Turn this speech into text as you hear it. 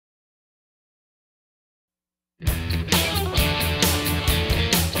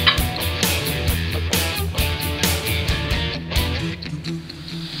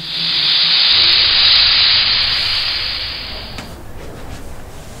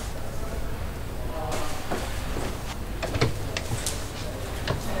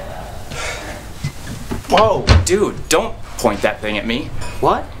Whoa, dude, don't point that thing at me.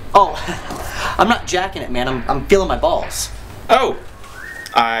 What? Oh, I'm not jacking it, man. I'm feeling my balls. Oh,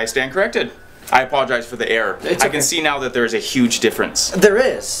 I stand corrected. I apologize for the error. It's I okay. can see now that there's a huge difference. There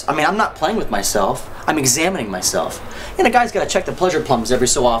is. I mean, I'm not playing with myself. I'm examining myself. And a guy's got to check the pleasure plums every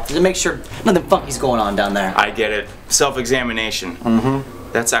so often to make sure nothing funky's going on down there. I get it. Self-examination.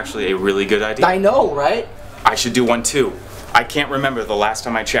 Mm-hmm. That's actually a really good idea. I know, right? I should do one too. I can't remember the last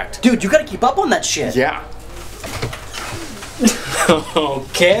time I checked. Dude, you got to keep up on that shit. Yeah.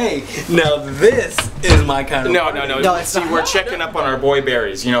 Okay, now this is my kind of No, it's see, we're checking up on our boy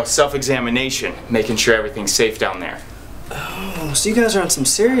berries, you know, self-examination, making sure everything's safe down there. Oh, so you guys are on some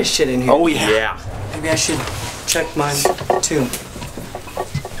serious shit in here. Oh yeah. Maybe I should check mine too.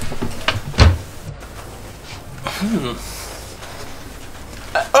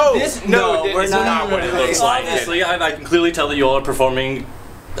 Oh, This- no, no, we're it's not- not what it looks like. Obviously, I can clearly tell that you all are performing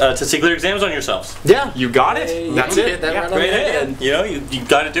testicular exams on yourselves. Yeah. You got it? That's you it. hit that Yeah. right on Right, the head. you know, you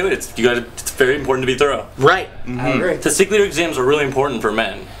got to do it. It's very important to be thorough. Right. I agree. Testicular exams are really important for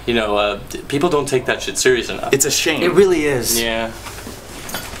men. You know, people don't take that shit serious enough. It's a shame. It really is. Yeah.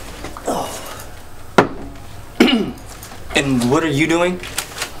 And what are you doing?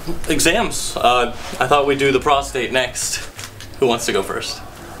 Exams. I thought we'd do the prostate next. Who wants to go first?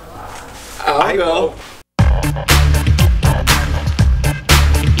 I'll go.